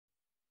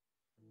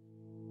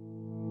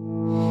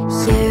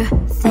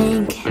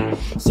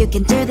You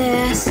can do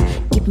this,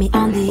 keep me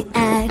on the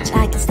edge,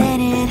 I can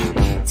stand it.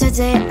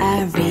 Today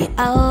I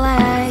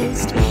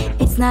realized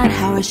it's not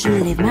how I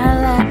should live my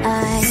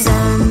life.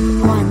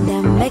 Someone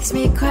that makes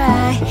me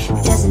cry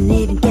doesn't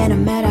even get, no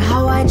matter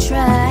how I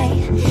try.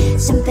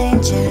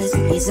 Something just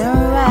isn't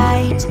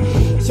right.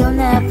 You'll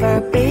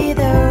never be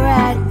the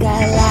right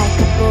guy. Like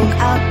a book,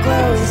 I'll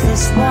close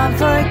this one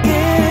for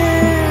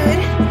good.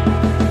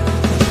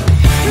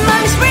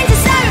 Mommy's brains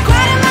inside are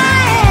quite in my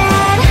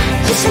head.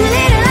 Just a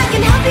little, I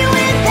can help you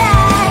with that.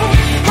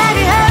 Have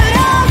you heard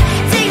of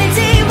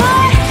dignity,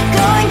 boy?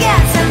 Go and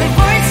get some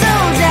before it's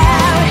sold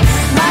out.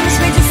 Mommy's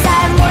brains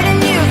inside more than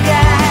you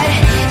got.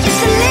 Just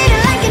a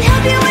little, I can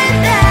help you with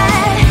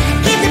that.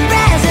 Keep the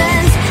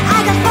presents I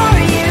got for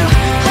you.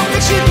 Hope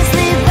that you can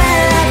sleep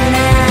well at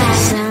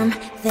night. Some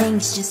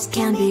things just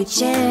can't be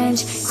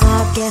changed.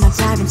 Clock and I'm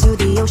diving to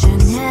the ocean,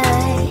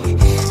 hey.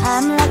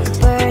 I'm like a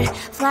bird,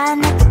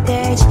 flying like a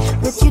cage.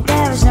 With you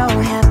there was no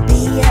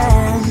happy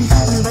end.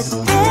 But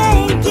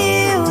thank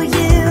you,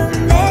 you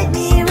made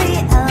me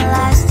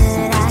realize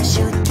that I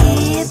should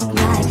keep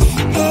my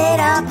head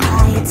up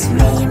high. It's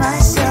me,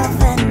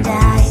 myself and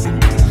I.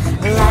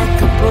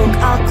 Like a book,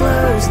 I'll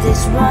close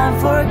this one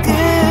for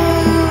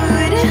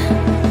good.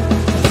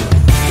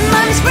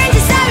 Mommy's brains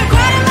inside are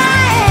quite in my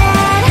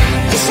head.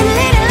 Just a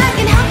little, I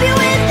can help you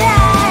with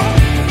that.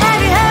 Have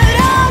you heard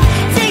of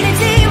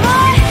dignity,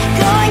 boy?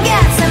 Go and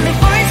get some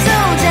before it's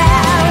sold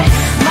out.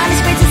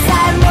 Mommy's brains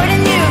inside more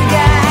than you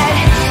got.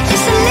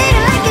 Just a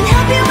little, I can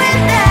help you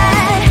with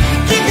that.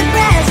 Keep the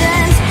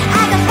presents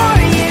I got for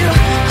you.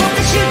 Hope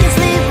that you can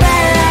sleep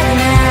well at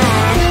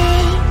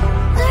night.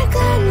 We're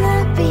gonna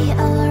be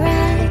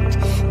alright.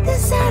 The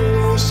sun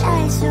will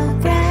shine so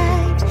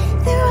bright.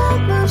 The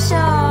road moves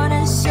on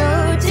and so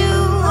do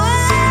I.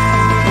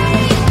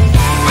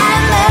 I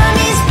love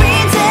these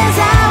princess,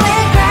 I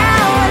wear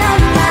crown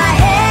on my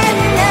head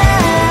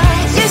now.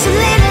 Just a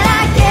little,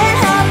 I can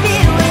help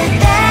you with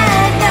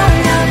that. No,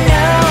 no,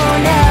 no,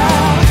 no.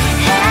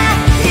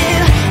 Have you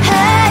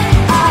heard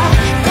of?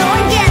 Go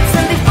and get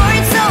some before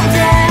it's sold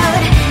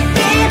out.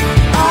 Give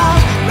all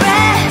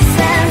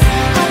presents.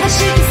 Hope that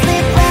you can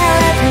sleep well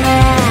at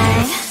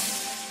night.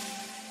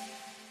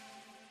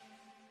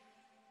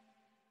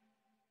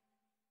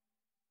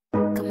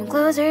 Come on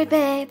closer,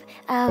 babe,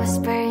 I'll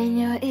whisper in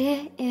your ear.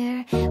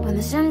 When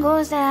the sun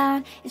goes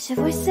down, it's your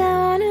voice I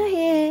wanna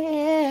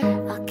hear.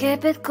 I'll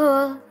keep it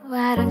cool,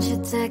 why don't you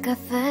take a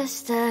first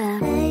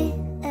step? Hey,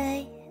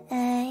 hey,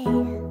 hey.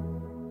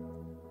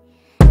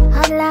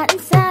 Hot Latin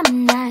summer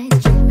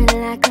nights, treat me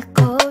like a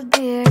cold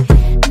beer.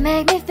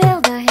 Make me feel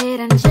the heat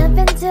and jump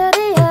into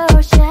the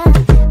ocean.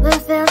 We'll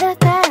feel the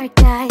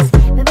paradise,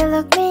 baby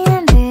look me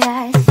in the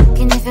eyes.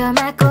 Can you feel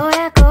my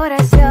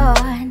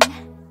corazón?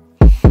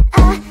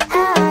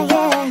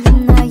 Yeah, you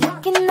know you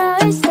can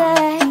always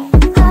stay.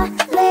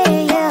 Only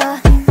you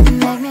can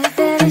make me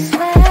feel this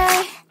way.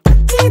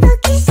 Doki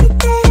doki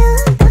shiteru,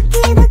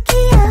 doki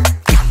doki yo.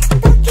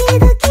 Doki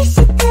doki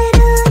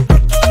shiteru,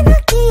 doki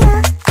doki yo.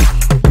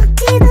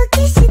 Doki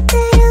doki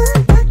shiteru,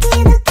 doki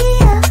doki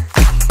yo.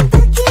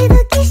 Doki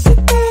doki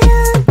shiteru,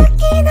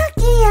 doki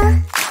doki yo.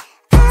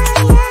 Ay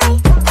ay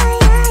ay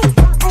ay ay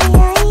ay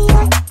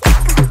ay.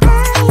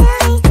 Ay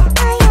ay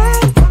ay ay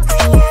ay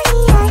ay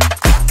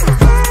ay.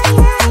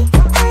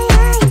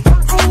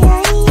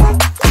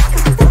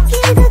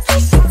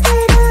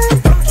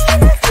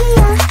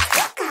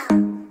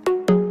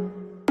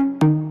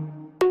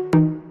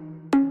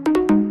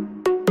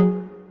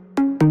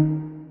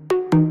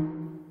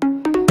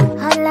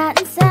 Hot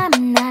Latin summer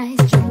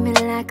nights, treat me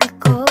like a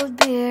cold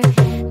beer.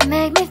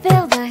 Make me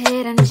feel the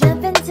heat and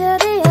jump into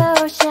the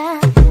ocean.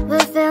 We'll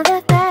feel the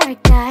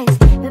paradise,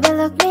 baby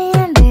look me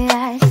in the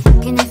eyes.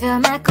 Can you feel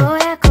my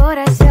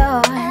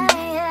corazón?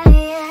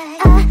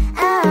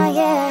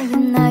 Yeah, you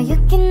know you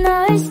can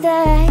always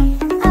stay.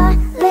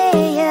 Only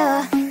you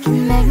can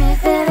make me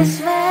feel this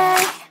way.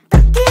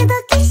 Doki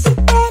doki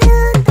shiteru,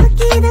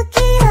 doki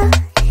doki yo.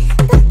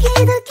 Doki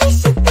doki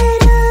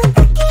shiteru,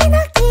 doki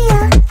doki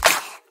yo.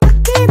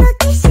 Doki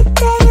doki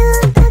shiteru,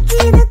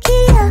 doki doki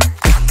yo.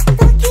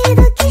 Doki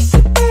doki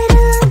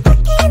shiteru,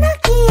 doki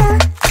doki yo.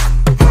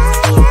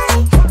 Ay ay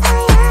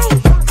ay ay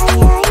ay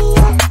ay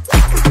ay.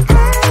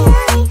 Ay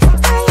ay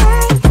ay ay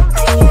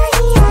ay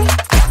ay ay.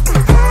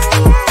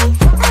 Ay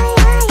ay ay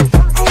ay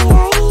ay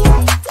ay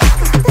ay.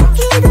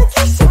 Doki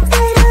doki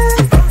shiteru,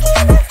 doki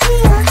doki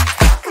yo.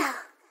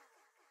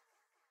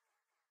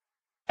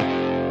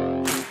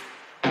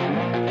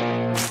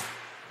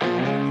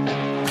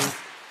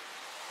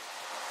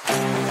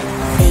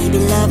 Baby,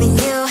 loving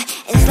you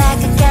is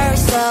like a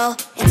carousel.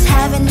 It's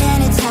heaven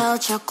and it's hell.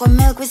 Chocolate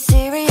milk with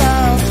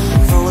cereal.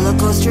 Roller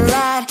coaster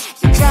ride.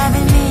 You're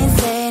driving me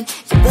insane.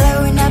 You're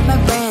blowing up my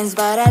brains,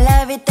 but I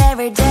love it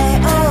every day.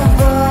 Oh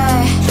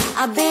boy,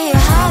 I'll be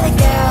your holly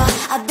girl.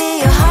 I'll be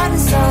your heart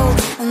and soul.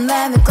 And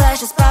when we clash,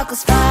 the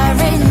sparkles fire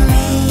in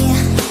me.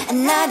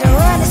 And I don't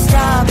wanna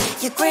stop.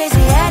 You're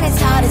crazy and it's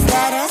hard as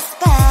that a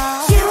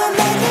spell. You are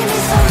making me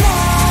so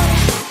mad.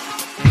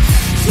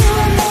 You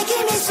are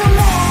making me so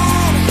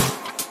mad.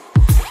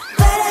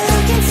 But I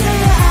look into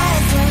your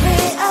eyes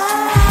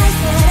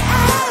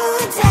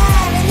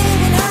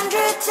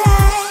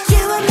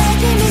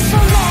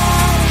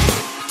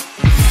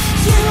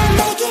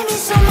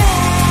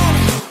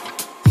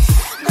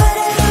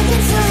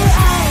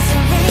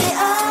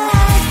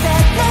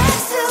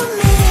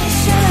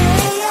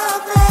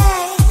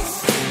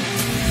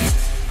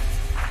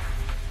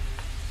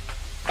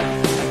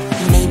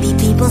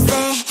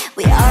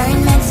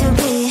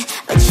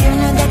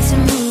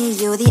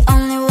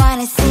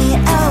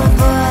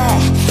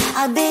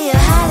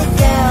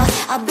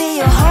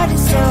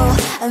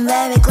And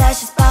baby,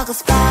 clashes,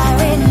 sparkles,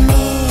 firing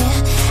me.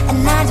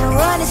 And I don't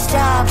wanna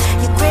stop.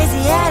 You're crazy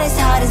and as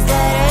hard as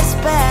that a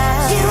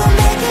spell. You are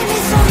making me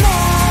so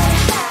mad.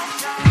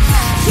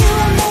 You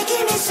are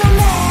making me so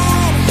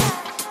mad.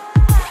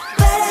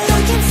 But I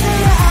look into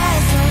your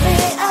eyes and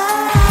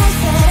realize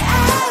that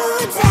I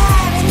would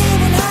die and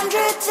even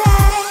 100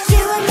 times.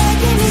 You are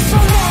making me so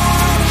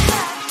mad.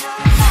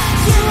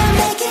 You are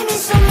making me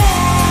so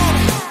mad.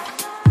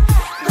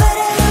 But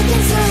I look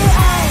into your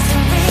eyes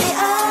and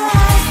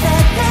realize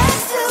that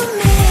next to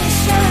me is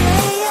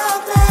surely your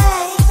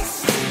place.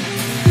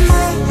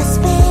 My head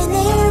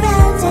spinning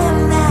round and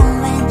round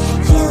when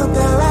you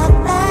blow up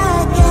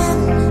again.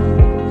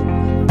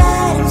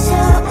 But I'm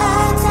so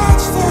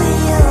attached to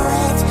you,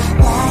 it's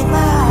like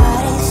my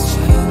heart is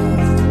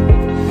chained.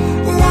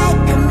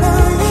 Like a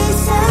movie,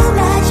 so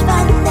much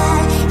fun,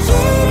 that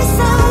heat is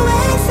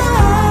always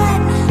on.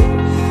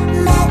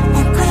 Mad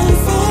and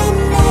crazy,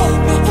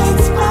 maybe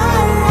it's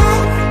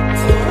polite.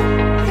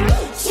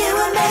 You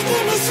are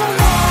making me so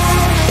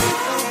mad.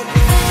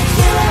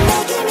 You are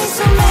making me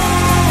so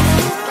mad.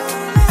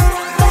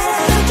 But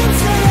I look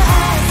into your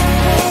eyes and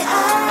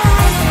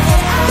realize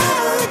that I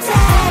would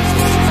die and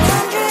even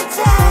 100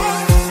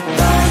 times.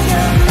 Boy,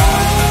 you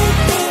make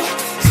me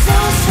so,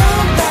 so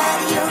bad.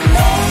 You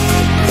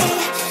make me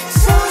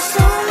so,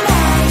 so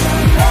mad. You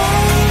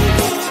make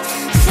me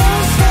so,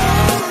 so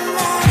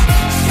mad.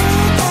 So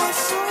bad,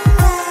 so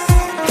mad,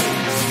 so mad.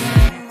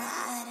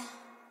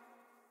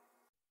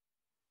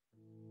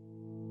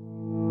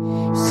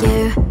 You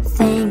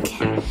think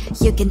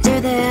you can do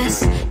this,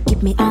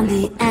 keep me on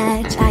the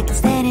edge, I can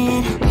stand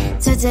it.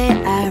 Today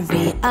I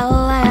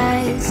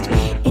realized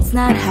it's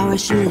not how I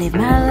should live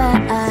my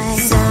life.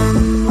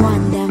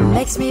 Someone that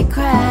makes me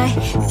cry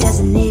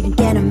doesn't even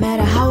get no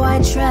matter how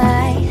I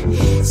try.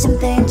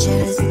 Something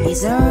just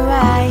isn't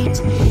right.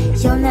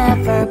 You'll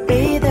never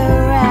be the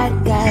right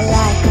guy.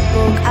 Like a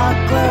book, I'll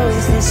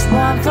close this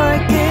one for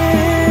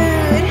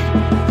good.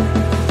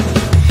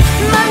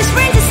 Mommy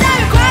springs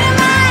inside right in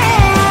my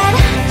head.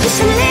 Just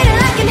a little,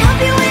 I can help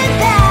you with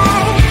that.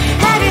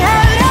 Have you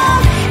heard of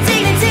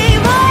dignity,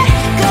 boy?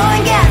 Go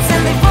and get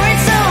some before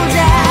it's sold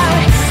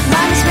out.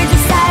 Mommy springs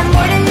inside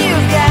more than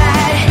you've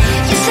got.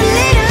 Just a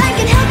little, I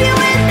can help you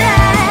with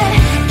that.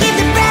 Give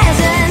the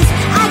presents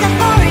I got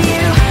for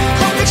you.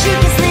 Hope that you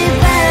can sleep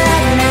well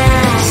at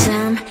night.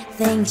 Some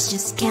things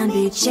just can't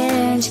be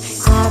changed.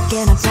 How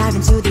can I dive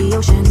into the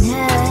ocean?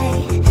 Hey,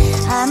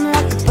 I'm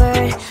like a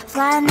bird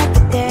flying like a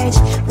cage.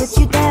 With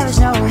you there is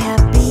no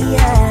happy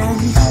end.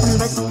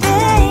 But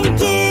thank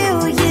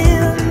you, you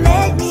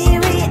made me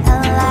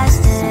realize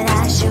that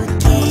I should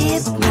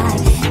keep my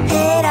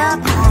head up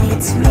high.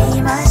 It's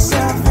me,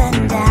 myself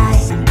and I.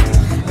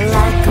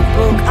 Like a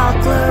book, I'll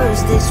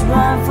close this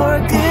one for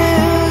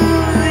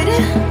good.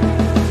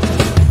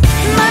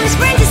 Mommy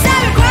springs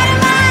inside right in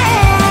my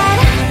head.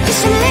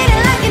 Just a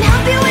little, I can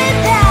help you with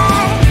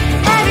that.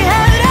 Have you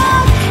heard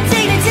of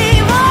dignity,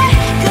 boy?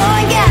 Go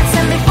and get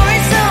some before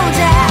it's sold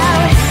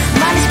out.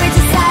 Mommy springs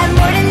inside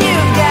more than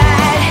you've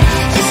got.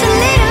 Just a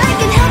little, I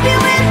can help you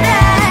with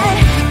that.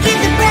 Give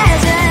the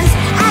presents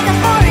I got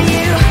for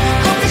you.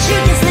 Hope that you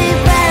can sleep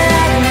well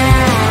at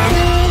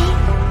night.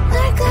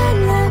 We're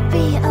gonna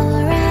be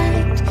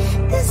alright.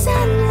 The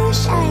sun will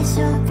shine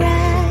so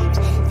bright.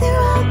 The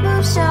road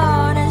moves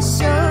on and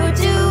so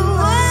do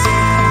I.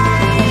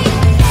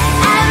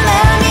 And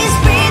lonely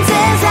springs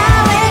as I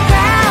wear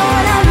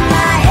crown on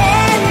my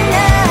head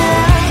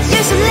now.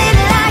 Just a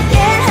little, I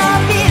can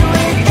help you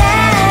with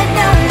that.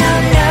 No, no,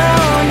 no,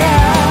 no.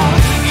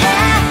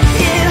 Have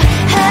you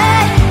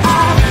heard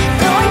of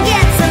go and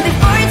get some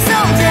before it's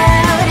sold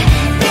out?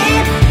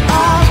 Give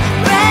all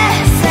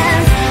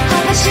presents.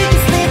 Hope that you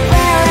can sleep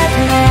well at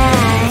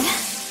night.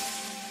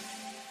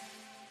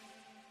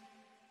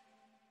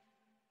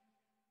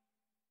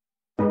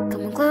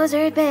 Come on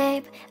closer,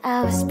 babe,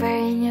 I'll whisper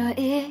in your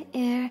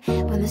ear.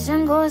 When the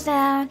sun goes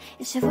down,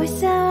 it's your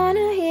voice I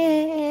wanna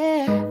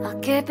hear. I'll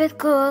keep it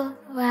cool,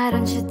 why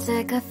don't you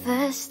take a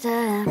first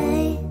step?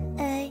 Hey,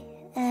 hey,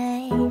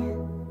 hey.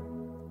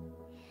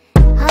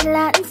 Hot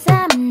light and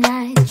summer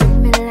night, treat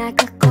me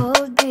like a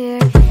cold beer.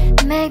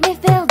 Make me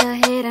feel the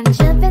heat and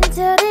jump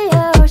into the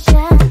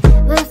ocean.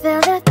 We'll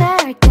feel the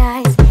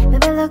paradise,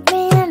 baby look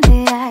me in the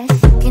eyes.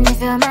 Can you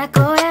feel my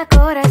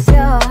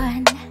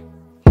corazón?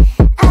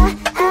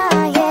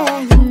 Yeah,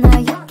 you know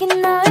you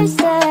can always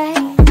say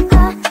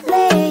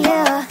only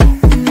you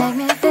make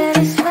me feel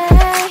this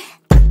way.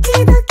 Doki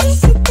doki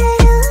shite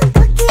yo,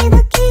 doki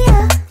doki yo,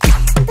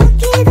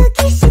 doki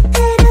doki shite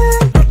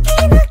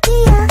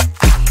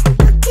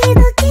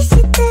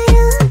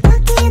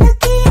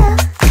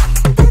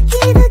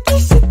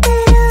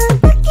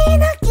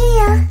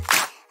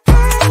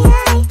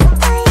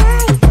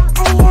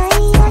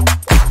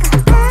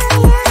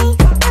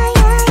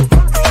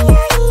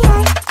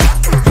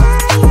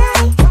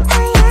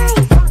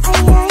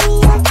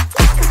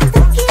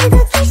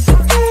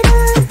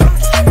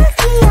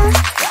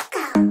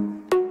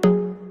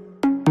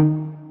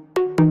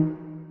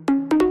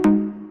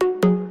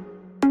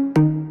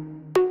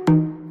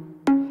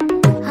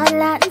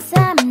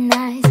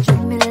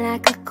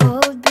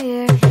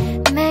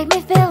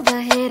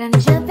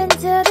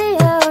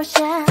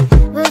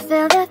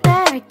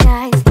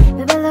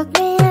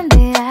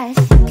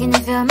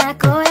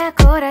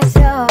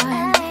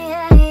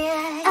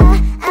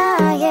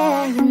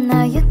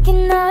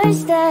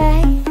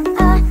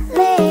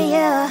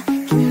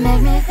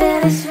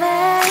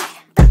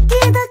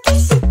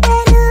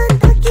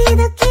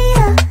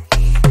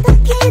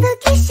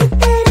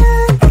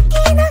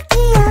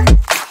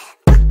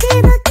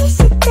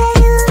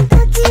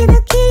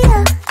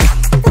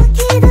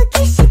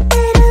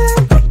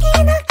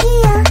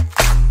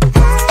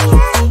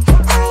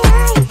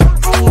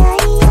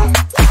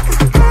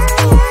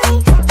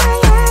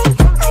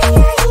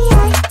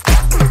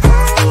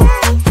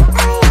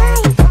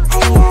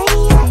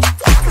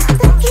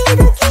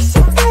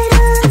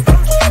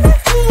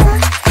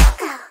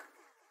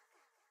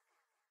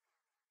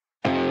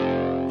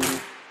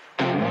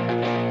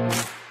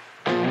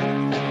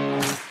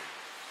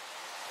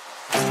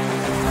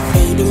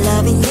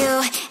Loving you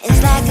is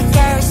like a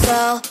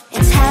carousel.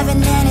 It's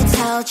heaven and it's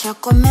hell.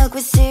 Chocolate milk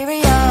with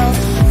cereal.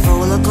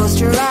 Roller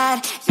coaster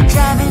ride, you're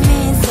driving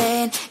me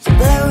insane. You're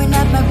blowing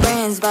up my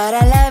brains, but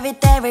I love it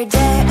every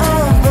day.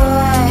 Oh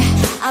boy,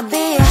 I'll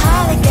be your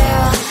holly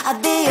girl, I'll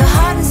be your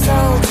heart and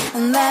soul.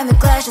 And when we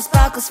clash, the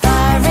sparkles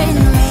fire in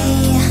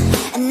me.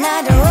 And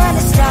I don't wanna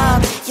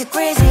stop. You're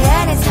crazy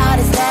and it's hard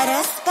as that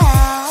a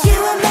spell. You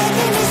are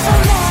making me so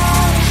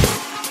mad.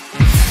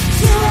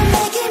 You are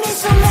making me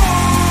so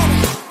mad.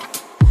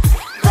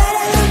 But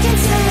I look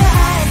into your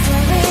eyes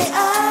and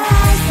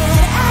realize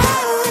that I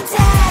would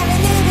die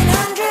and even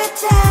 100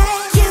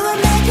 times. You are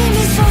making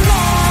me so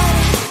mad.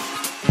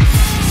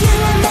 You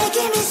are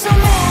making me so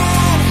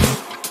mad.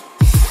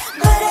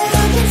 But I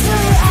look into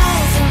your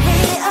eyes and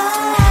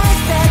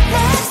realize that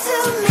next to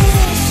me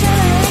is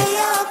surely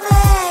your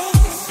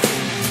place.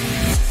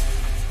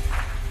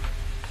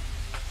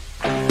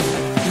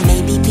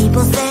 Maybe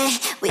people say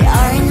we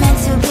aren't meant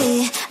to be,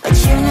 but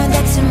you know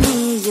that to me,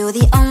 you're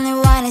the only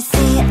one I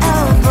see.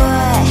 Oh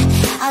boy,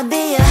 I'll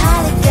be your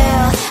holly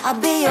girl, I'll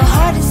be your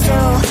heart and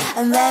soul.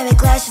 And when we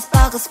clash, the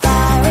sparkles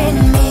fire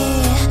in me.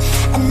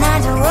 And I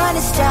don't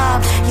wanna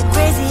stop. You're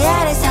crazy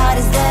and as hard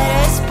as that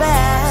a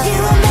spell. You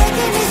are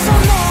making me so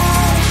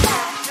mad.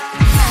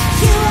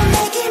 You are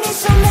making me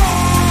so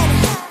mad.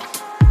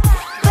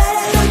 But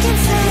I look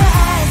into your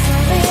eyes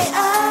and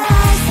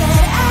realize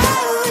that I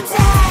would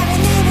die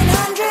and even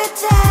 100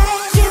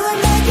 times. You are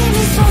making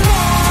me so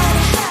mad.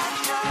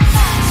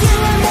 You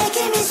are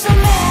making me so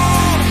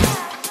mad.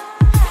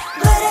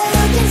 But I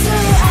look into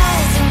your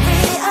eyes and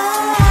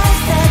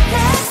realize that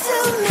next to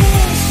me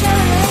is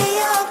surely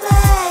your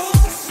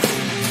place.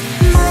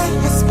 Mind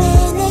is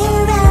spinning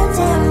round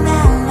and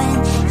round when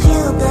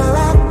you blow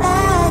up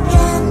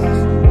again.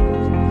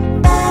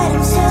 But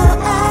I'm so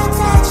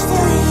attached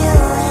to you,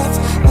 it's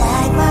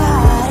like my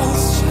heart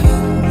is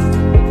chained.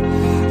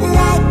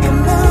 Like a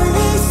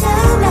movie, so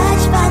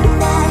much fun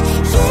that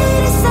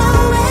heat is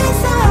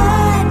always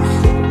on.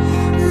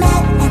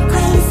 Mad and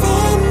crazy,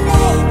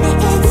 maybe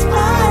it's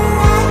for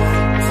life.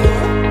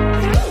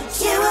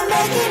 You are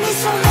making me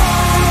so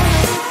mad.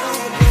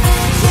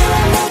 You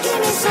are making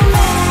me so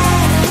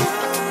mad.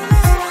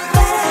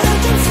 But I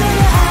look into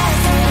your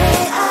eyes and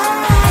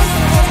realize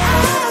that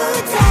I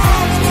would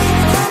die and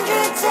even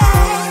 100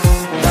 times.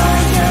 Boy,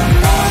 you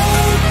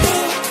make me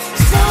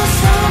so,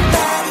 so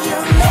bad. You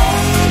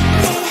make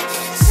me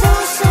so,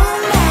 so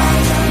mad.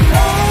 You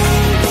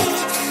make me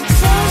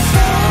so,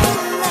 so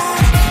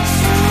mad.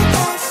 So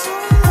bad, so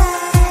mad,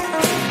 so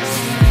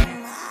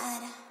mad.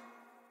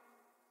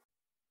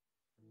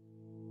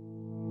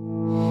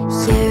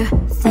 You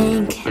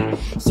think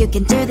you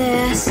can do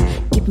this,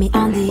 keep me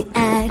on the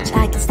edge,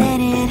 I can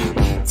stand it.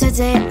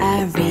 Today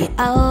I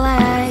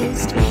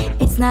realized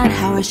it's not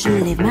how I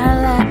should live my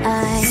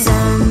life.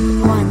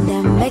 Someone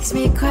that makes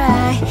me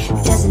cry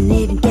doesn't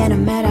even get no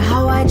matter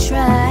how I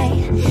try.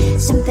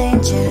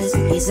 Something just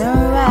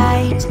isn't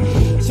right.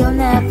 You'll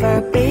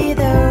never be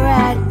the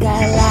right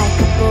guy. Like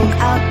a book,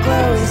 I'll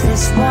close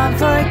this one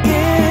for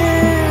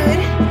good.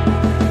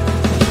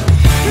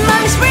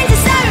 Mommy's brains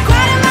inside are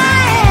quite in my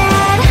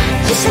head.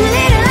 Just a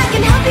little, I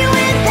can help you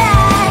with that.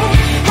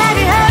 Have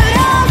you heard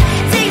of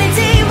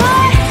dignity,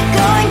 boy?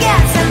 Go and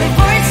get some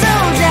before it's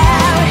sold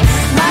out.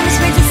 Mommy's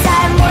brains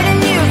inside more than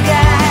you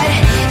got.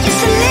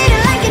 Just a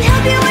little, I can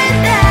help you with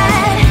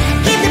that.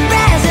 Keep the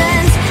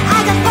presents I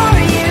got for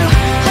you.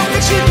 Hope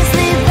that you can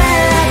sleep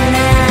well at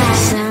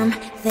night. Some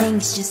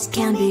things just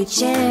can't be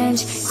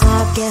changed.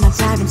 Clock and I'm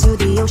diving to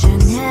the ocean.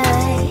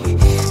 Hey,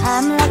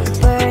 I'm like a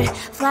bird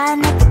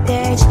flying like a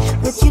cage.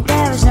 With you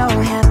there was no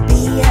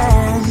happy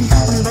end.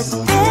 But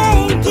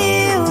thank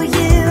you,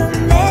 you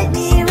made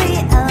me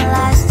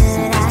realize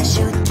that I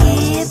should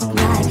keep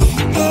my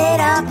head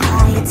up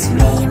high. It's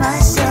me,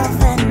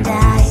 myself and I.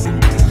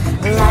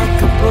 Like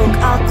a book,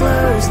 I'll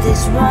close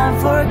this one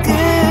for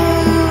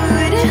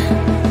good.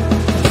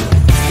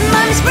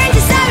 Mommy's brains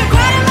inside